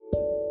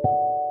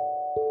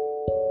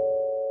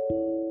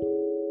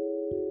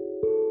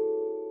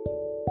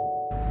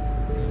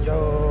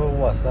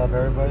What's up,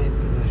 everybody?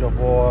 This is your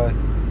boy,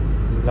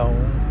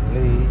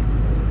 Lonely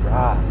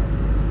Rob.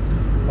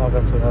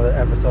 Welcome to another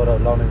episode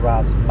of Lonely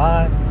Rob's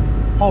Mind.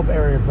 Hope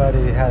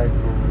everybody had a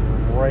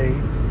great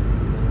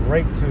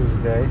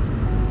Tuesday.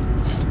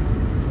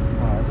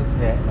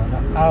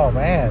 Oh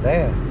man,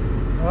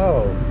 damn.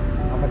 Oh,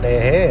 I'm a day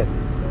ahead.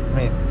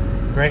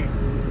 Great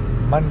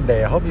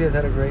Monday. I hope you guys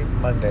had a great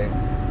Monday.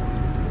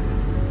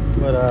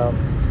 But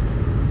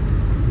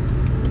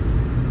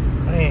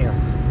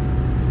man.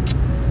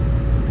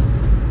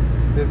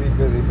 Busy.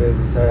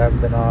 Sorry, I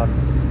haven't been on.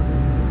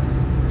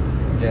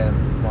 Again,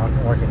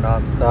 working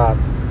non-stop.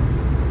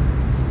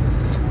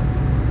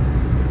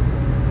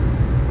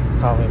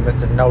 Call me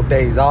Mr. No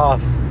Days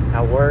Off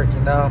at work,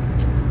 you know.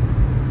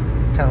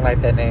 Kind of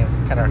like that name.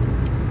 Kind of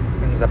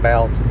rings a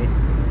bell to me.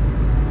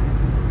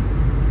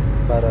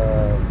 But,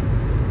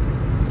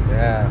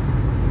 yeah.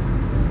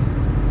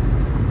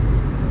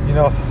 You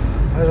know,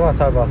 I just want to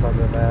talk about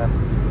something, man.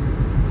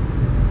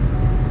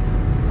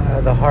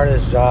 The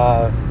hardest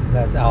job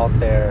that's out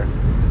there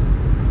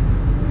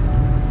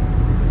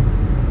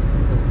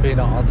is being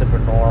an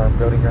entrepreneur,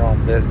 building your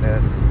own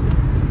business.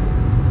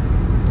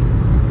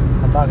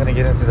 I'm not going to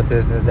get into the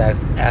business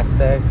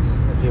aspect.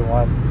 If you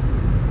want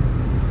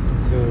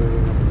to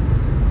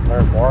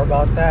learn more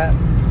about that,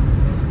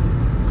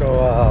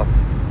 go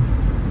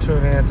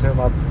tune in to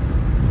my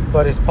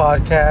buddy's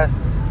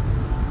podcast,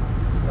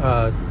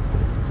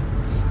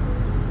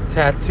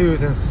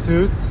 Tattoos and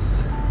Suits,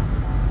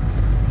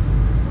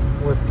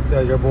 with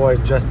your boy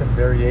Justin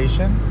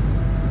Variation.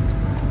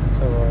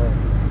 So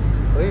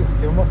please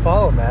give him a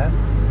follow, man.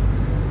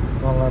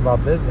 You want to learn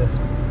about business.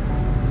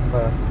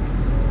 But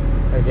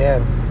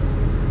again,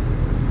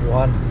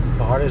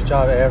 the hardest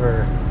job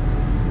ever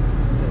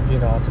is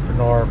being an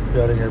entrepreneur,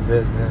 building your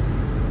business.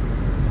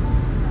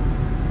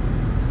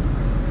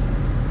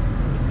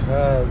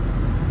 Because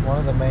one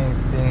of the main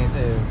things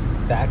is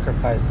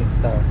sacrificing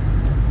stuff.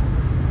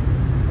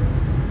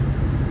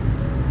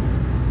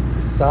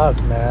 It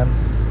sucks, man.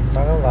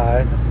 Not gonna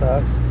lie, it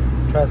sucks.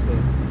 Trust me.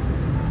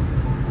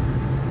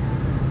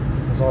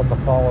 I was on the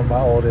phone with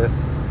my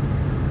oldest,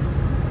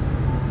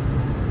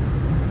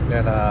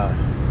 and I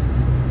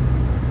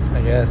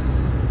guess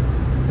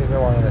he's been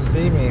wanting to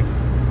see me.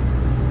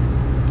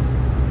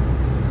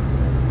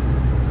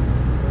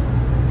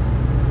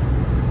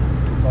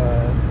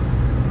 But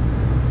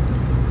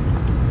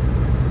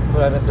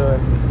what I've been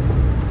doing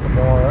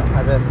more,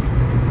 I've been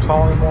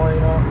calling more, you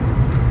know.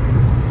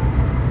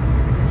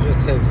 It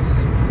just takes,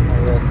 I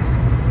guess,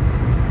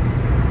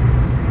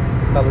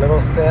 the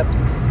little steps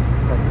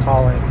from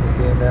calling to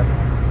seeing them.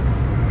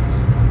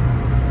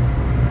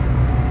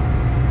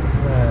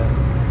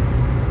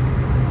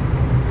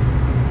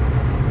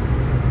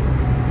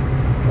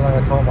 Like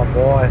I told my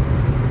boy,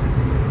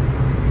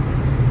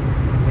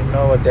 you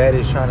know what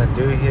Daddy's trying to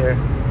do here.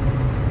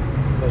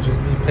 So just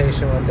be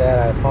patient with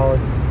Dad.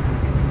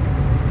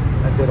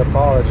 I did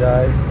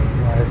apologize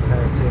when I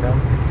haven't seen him.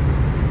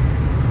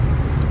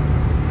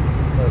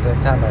 At the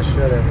same time I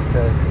shouldn't,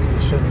 because you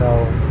should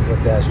know what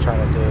Dad's trying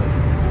to do,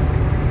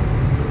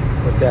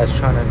 what Dad's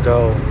trying to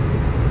go,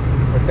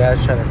 what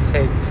Dad's trying to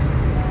take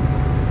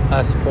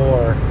us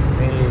for,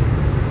 me,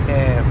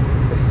 him,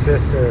 his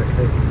sister,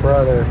 his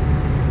brother,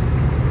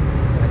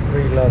 and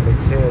 3 lovely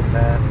kids,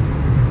 man.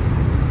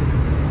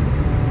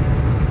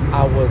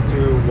 I will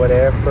do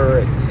whatever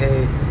it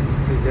takes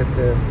to get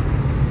them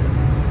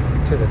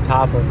to the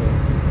top of me.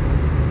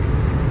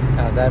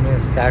 Now that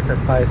means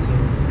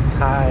sacrificing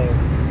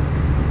time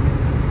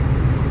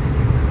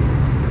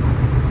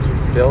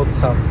build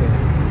something.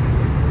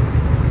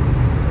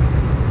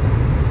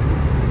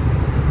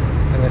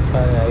 And it's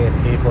funny, I get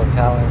people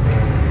telling me,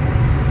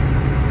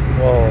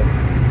 well,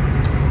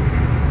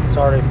 it's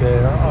already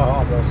been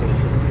almost a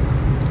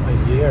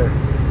year.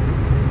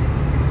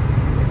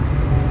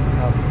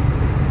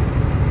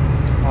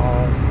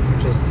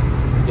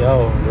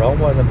 Rome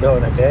wasn't built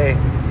in a day.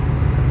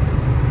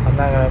 I'm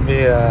not gonna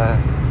be a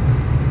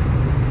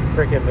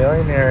freaking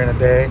millionaire in a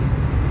day.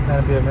 I'm not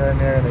gonna be a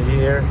millionaire in a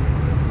year.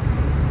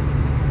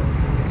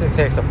 It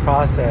takes a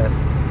process.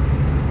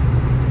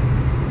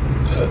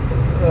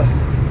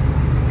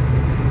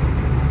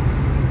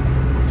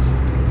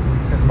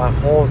 Because my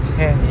whole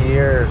 10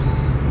 years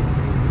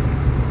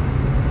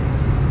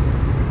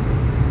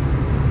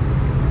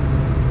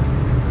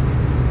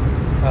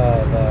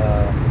of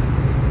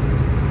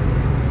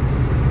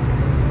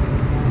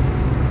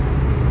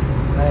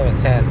not even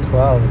 10,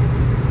 12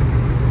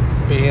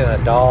 being an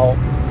adult,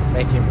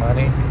 making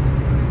money,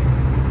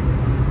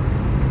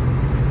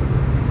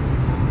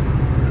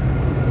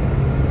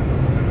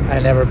 I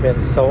never been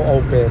so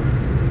open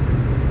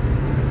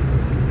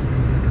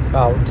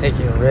about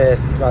taking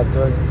risks, about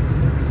doing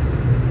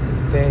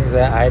things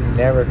that I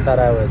never thought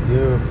I would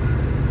do.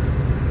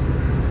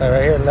 Like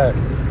right here, look,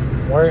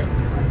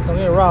 don't get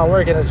me wrong, I'm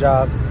working a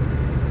job,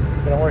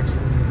 but I'm working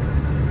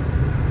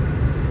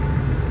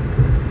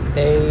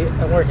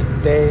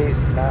days,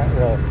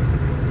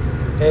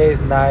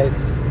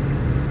 nights,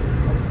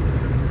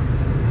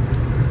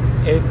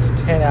 8 to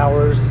 10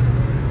 hours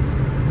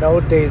no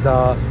days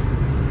off.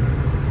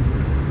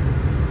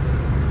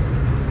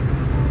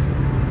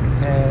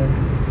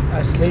 And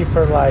I sleep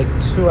for like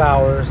 2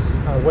 hours.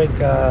 I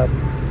wake up.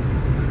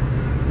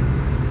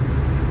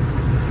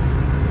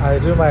 I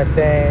do my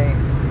thing.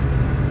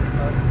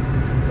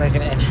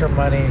 Making extra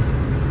money.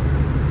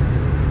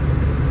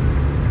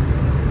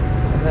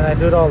 And then I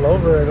do it all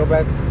over. I go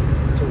back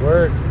to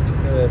work.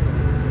 For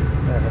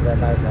that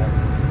nighttime.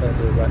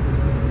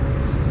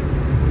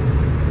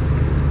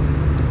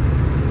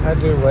 I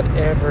do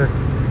whatever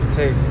it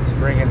takes to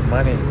bring in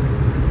money.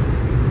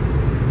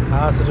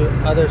 I also do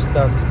other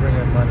stuff to bring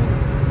in money.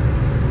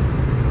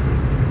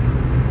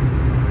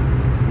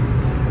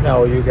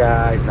 No, you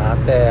guys,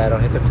 not that. I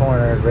don't hit the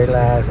corners.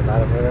 Relax. I'm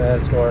not a fucking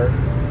escort.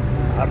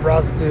 Not a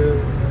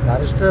prostitute.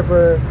 Not a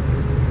stripper.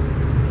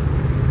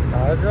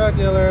 Not a drug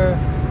dealer.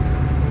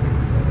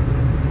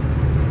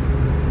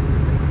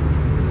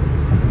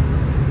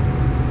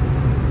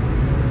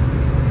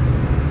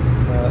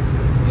 But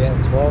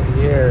again, 12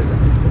 years.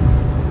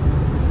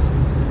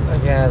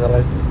 Again,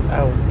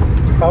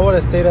 if I would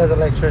have stayed as an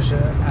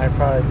electrician, I'd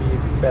probably be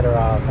better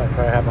off. I'd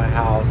probably have my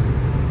house,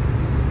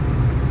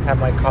 have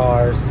my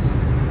cars.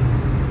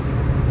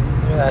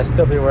 I'd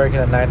still be working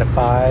a 9 to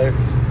 5,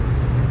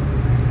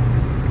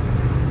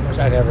 which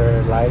I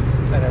never liked.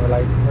 I never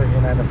liked working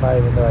a 9 to 5,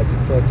 even though I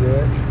could still do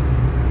it.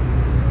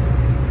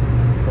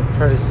 But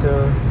pretty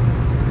soon.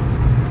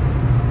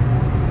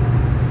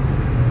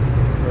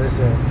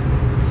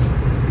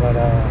 But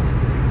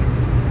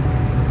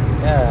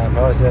yeah, if I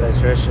was an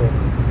electrician,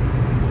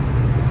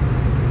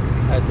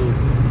 I'd be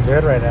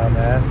good right now,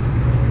 man.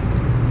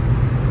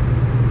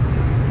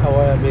 I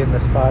wouldn't be in the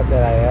spot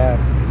that I am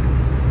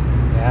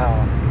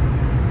now.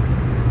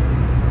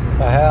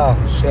 But hell,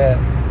 shit.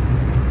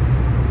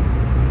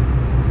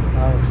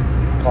 I'm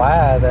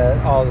glad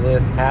that all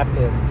this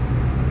happened.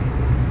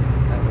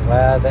 I'm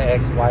glad the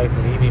ex-wife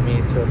leaving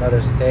me to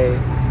another state.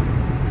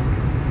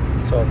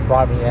 So it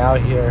brought me out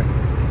here.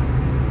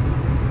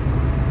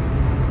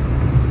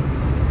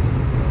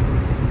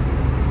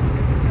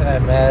 And I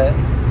met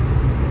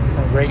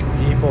some great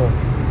people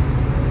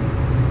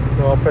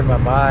who opened my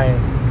mind.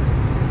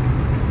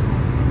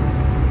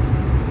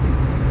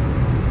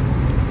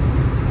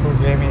 Who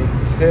gave me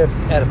tips,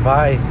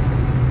 advice.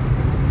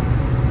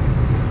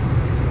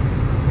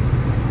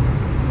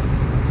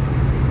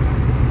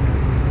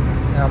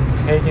 And I'm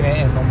taking it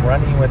and I'm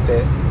running with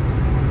it.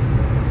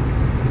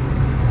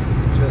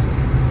 Just,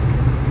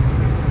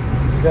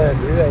 you gotta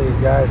do that, you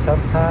guys.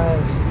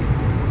 Sometimes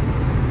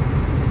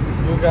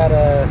you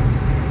gotta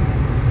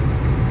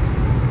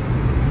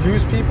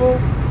use people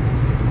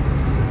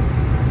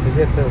to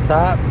get to the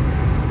top.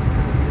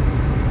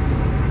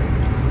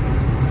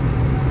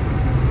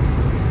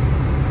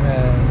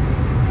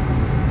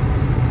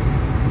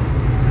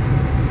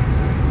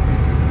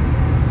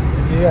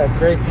 And you got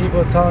great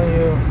people telling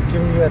you,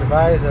 giving you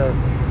advice of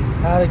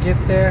how to get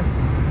there.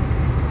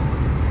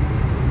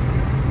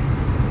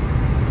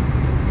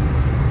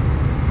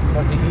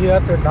 Fucking eat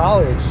up their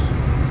knowledge.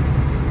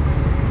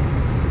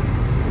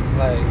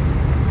 Like,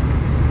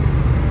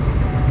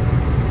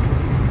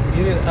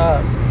 eat it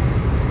up.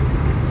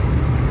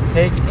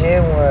 Take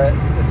in what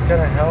it's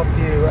gonna help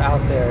you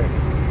out there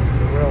in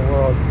the real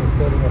world.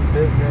 Building a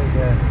business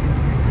and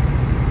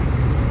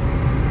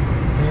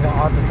being an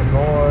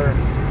entrepreneur.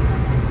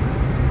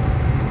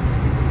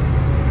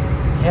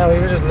 Hell, we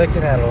were just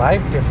looking at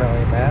life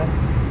differently, man.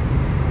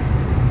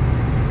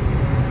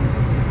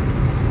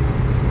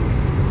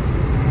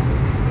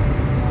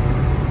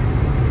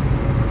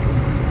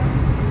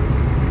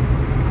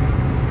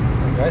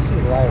 Like, I see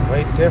life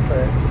way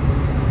different.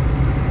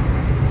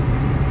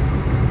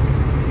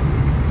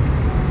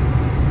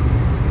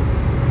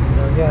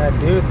 Again, I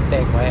do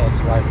thank my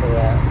ex-wife for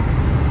that.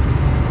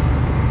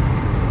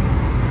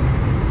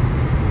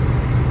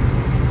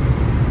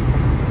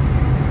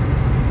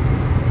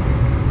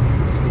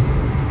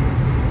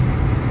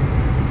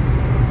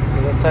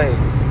 Because I'll tell you,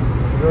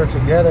 when we were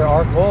together,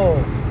 our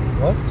goal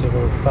was to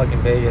go to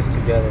fucking Vegas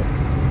together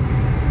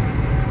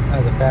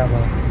as a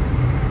family.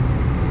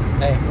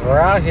 Hey, we're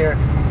out here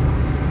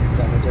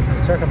under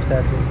different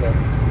circumstances, but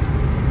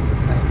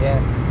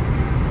again,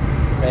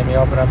 it made me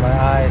open up my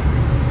eyes.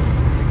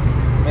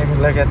 Made me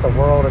look at the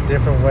world a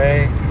different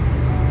way.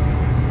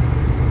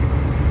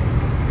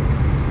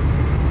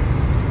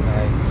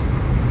 Like,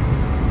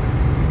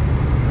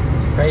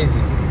 it's crazy.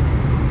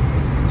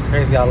 It's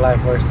crazy how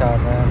life works out,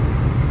 man.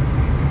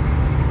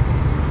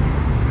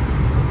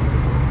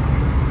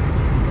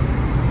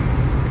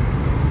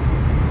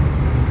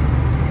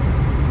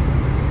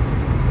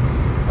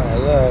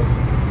 Look,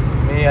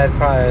 me, I'd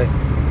probably,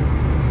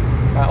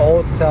 my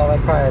old self,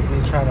 I'd probably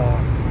be trying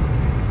to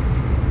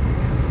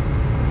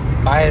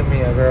find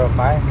me a girl,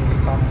 find me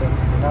something,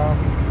 you know.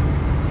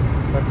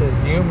 But this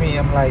new me,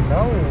 I'm like,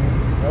 no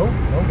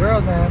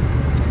girls, man.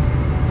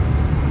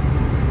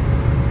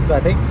 Do I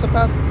think it's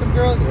about them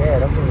girls? Yeah,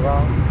 don't get me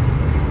wrong.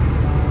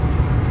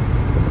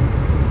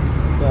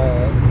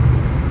 But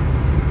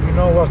you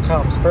know what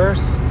comes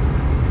first?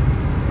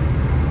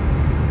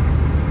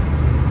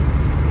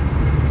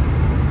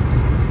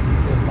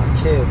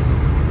 kids.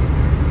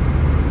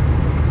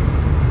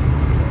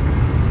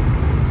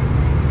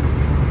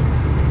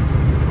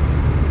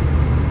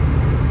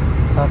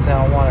 Something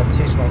I want to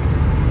teach I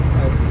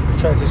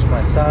try to teach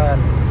my son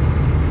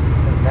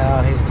is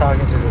now he's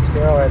talking to this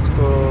girl at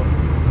school.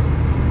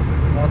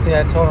 One thing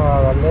I told him, I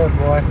was like, look,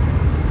 boy,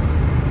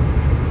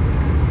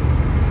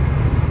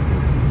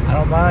 I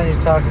don't mind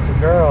you talking to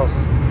girls,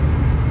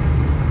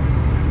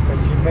 but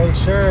you make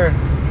sure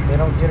they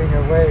don't get in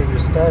your way of your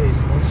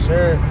studies. Make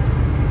sure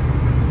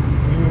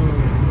you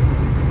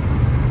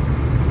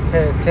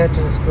pay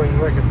attention to school, you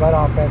work your butt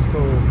off at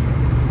school,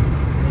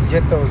 and you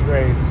get those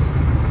grades.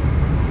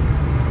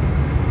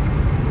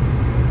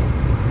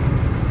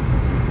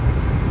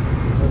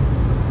 So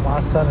my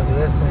son is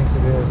listening to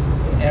this,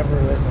 if he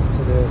ever listens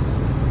to this.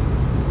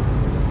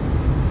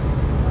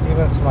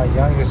 Even to my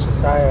youngest,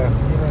 Josiah,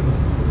 even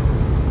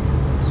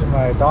to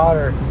my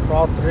daughter, for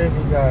all three of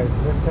you guys,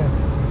 listen.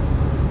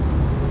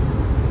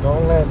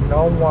 Don't let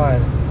no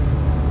one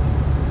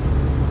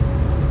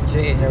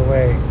get in your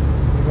way.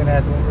 Even when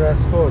you're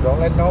at school, don't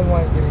let no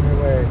one get in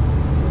your way.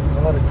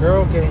 Don't let a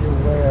girl get in your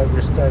way of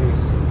your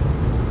studies.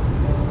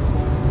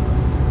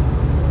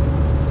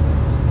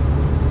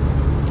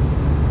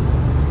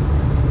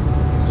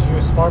 You're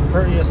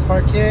a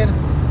smart kid.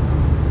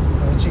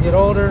 And once you get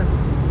older,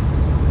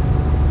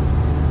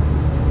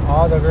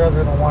 all the girls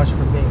are gonna want you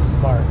for being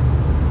smart.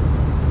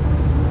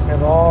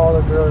 Have all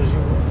the girls you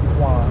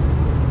want.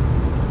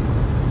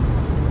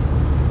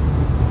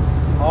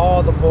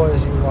 All the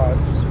boys you want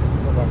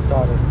with my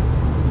daughter.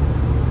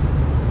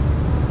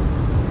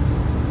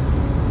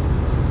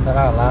 I'm not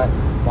gonna lie,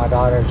 my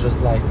daughter is just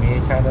like me,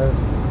 kind of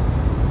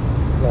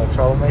a little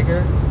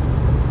troublemaker.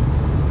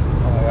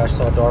 Oh my gosh,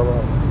 so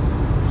adorable.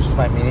 She's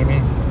my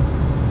mini-me.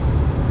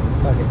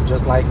 Fucking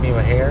just like me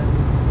with hair.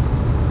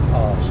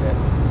 Oh shit.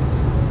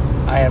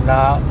 I am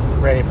not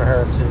ready for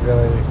her to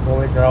really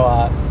fully grow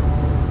up.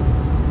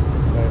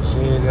 But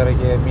she's gonna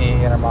give me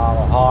and her mom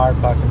a hard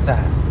fucking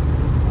time.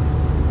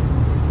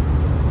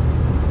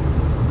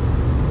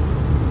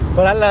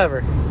 But I love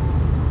her.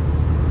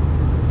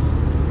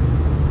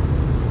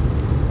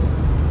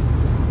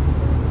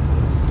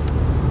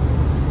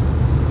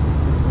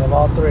 Love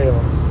all three of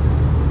them.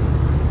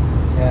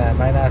 Yeah, I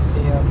might not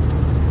see them.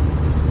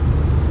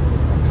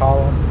 I call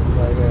them,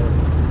 but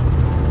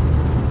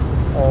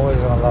I'm always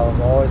gonna love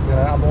them.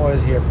 I'm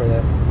always here for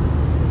them.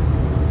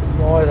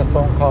 I'm always a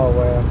phone call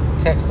away, a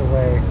text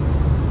away.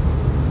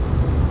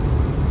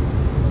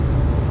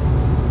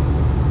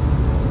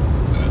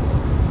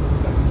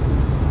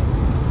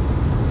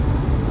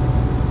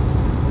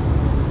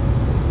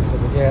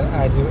 Because again,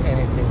 I do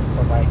anything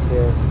for my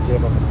kids to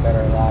give them a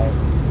better life.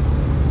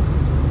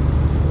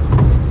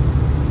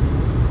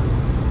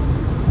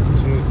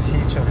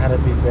 Teach them how to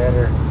be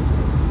better.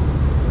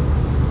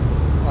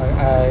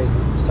 I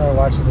started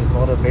watching these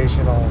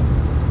motivational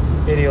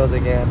videos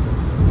again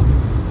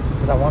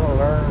because I want to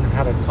learn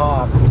how to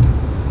talk.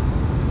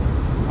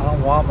 I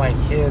don't want my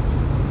kids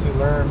to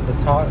learn to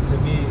talk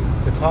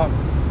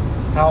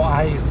how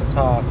I used to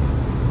talk.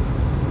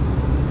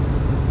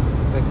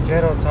 The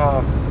ghetto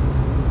talk.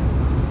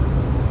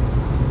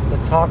 The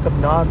talk of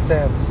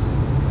nonsense.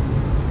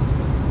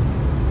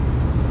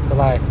 The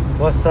like,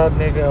 what's up,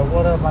 nigga?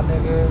 What up, my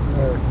nigga?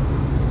 Or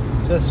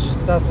just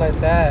stuff like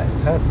that.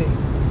 Cussing.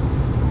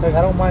 Like,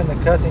 I don't mind the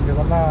cussing because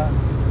I'm a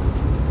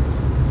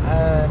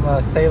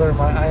sailor.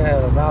 I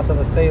have a mouth of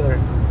a sailor.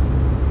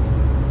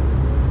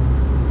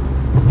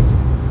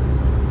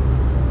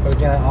 But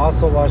again, I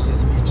also watch these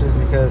speeches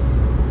because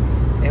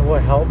it will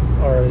help,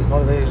 or these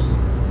motivators,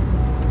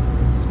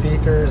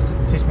 speakers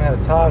to teach me how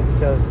to talk,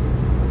 because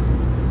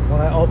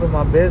when I open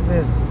my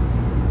business,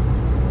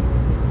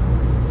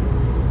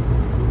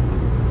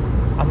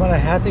 I'm gonna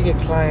have to get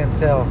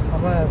clientele.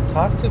 I'm gonna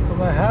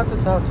have to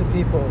talk to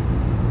people.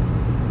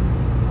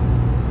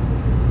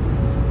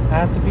 I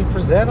have to be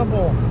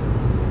presentable.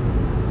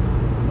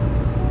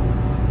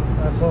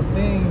 That's one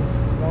thing.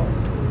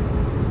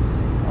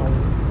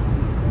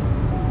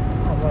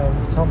 I'm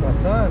gonna tell my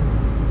son,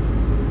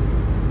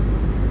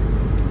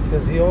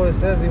 because he always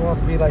says he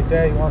wants to be like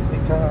Dad. He wants to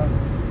become.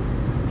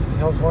 He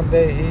hopes one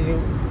day he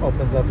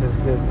opens up his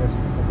business.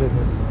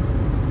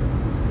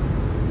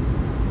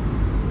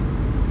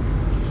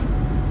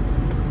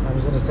 I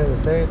was gonna say the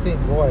same thing,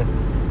 boy.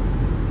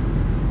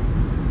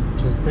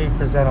 Just be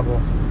presentable.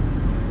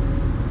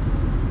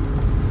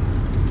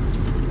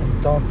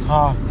 And don't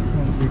talk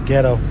like you're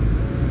ghetto.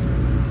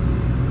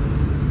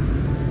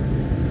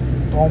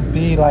 Don't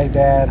be like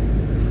Dad,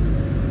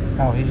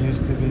 how he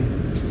used to be.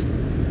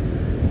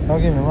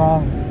 Don't get me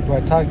wrong, do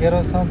I talk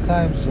ghetto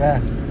sometimes? Yeah.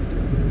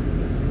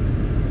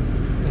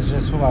 It's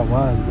just who I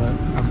was, but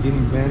I'm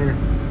getting better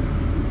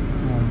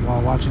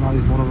while watching all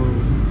these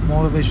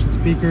motivation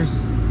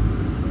speakers.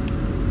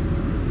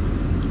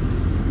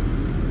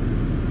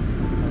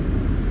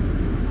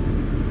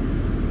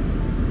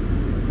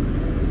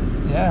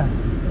 Yeah,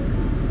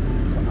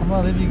 so I'm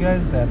gonna leave you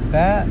guys at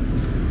that, so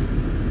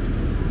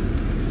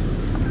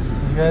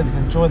you guys can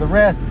enjoy the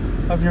rest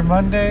of your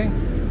Monday,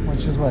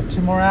 which is what,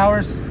 2 more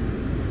hours.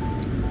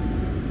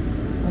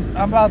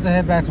 I'm about to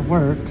head back to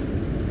work.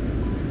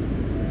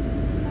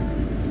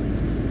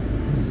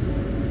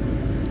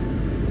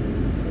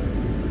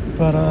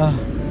 But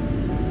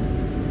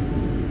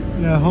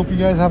yeah, I hope you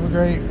guys have a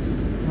great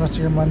rest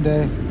of your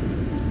Monday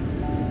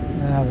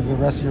and have a good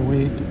rest of your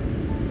week.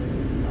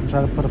 I'm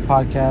trying to put a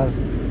podcast,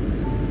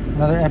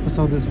 another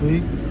episode this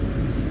week.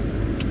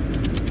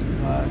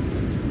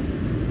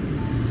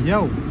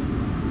 Yo,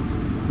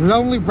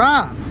 Lonely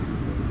Rob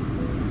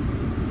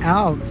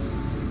out.